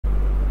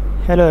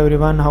Hello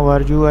everyone, how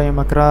are you? I am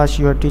Akrash,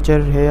 your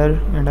teacher here,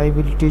 and I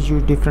will teach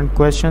you different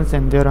questions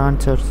and their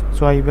answers.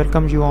 So I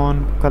welcome you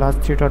on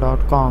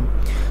classtheta.com.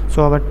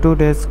 So our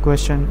today's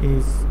question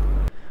is,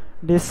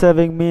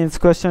 Dissaving means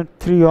question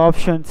 3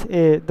 options: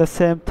 A. The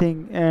same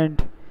thing,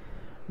 and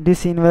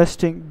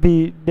disinvesting.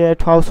 B.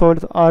 That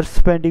households are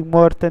spending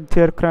more than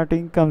their current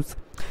incomes.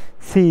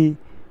 C.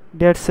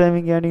 That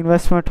saving and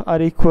investment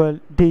are equal.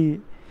 D.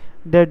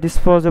 That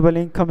disposable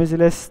income is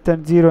less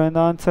than zero. And the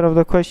answer of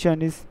the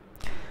question is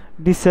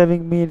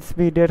dissaving means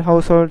B. That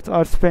households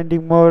are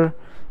spending more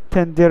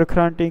than their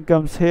current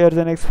incomes. Here's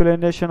an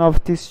explanation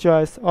of this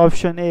choice.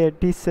 Option A.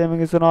 Dissaving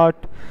is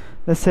not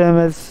the same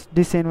as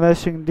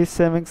disinvesting.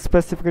 Dissaving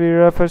specifically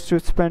refers to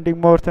spending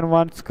more than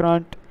one's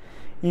current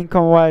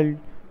income, while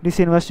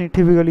disinvesting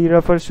typically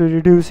refers to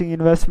reducing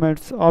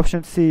investments.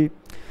 Option C.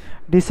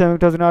 Dissaving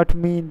does not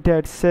mean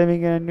that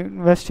saving and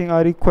investing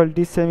are equal.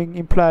 Dissaving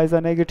implies a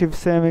negative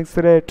savings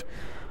rate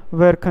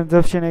where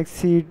consumption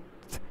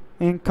exceeds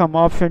income.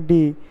 Option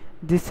D.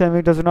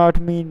 Dissaving does not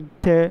mean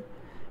that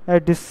a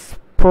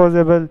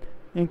disposable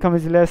income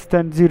is less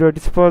than zero.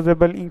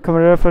 Disposable income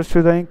refers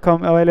to the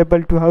income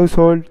available to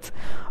households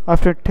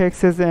after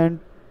taxes and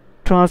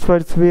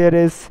transfers,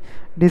 whereas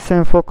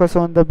dissaving focus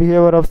on the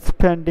behavior of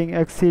spending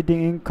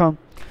exceeding income.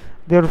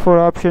 Therefore,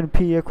 option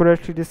P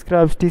accurately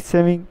describes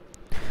dissaving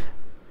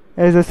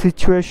as a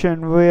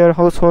situation where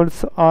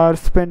households are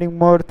spending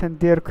more than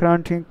their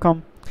current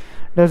income,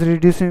 thus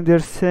reducing their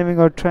saving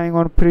or trying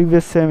on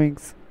previous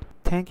savings.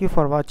 thank you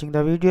for watching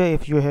the video.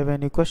 If you have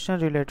any question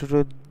related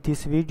to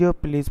this video,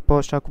 please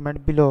post a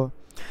comment below.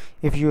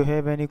 If you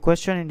have any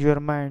question in your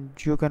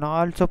mind, you can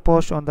also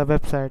post on the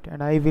website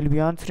and I will be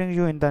answering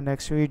you in the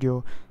next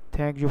video.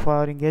 Thank you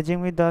for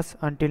engaging with us.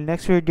 Until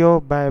next video,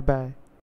 bye bye.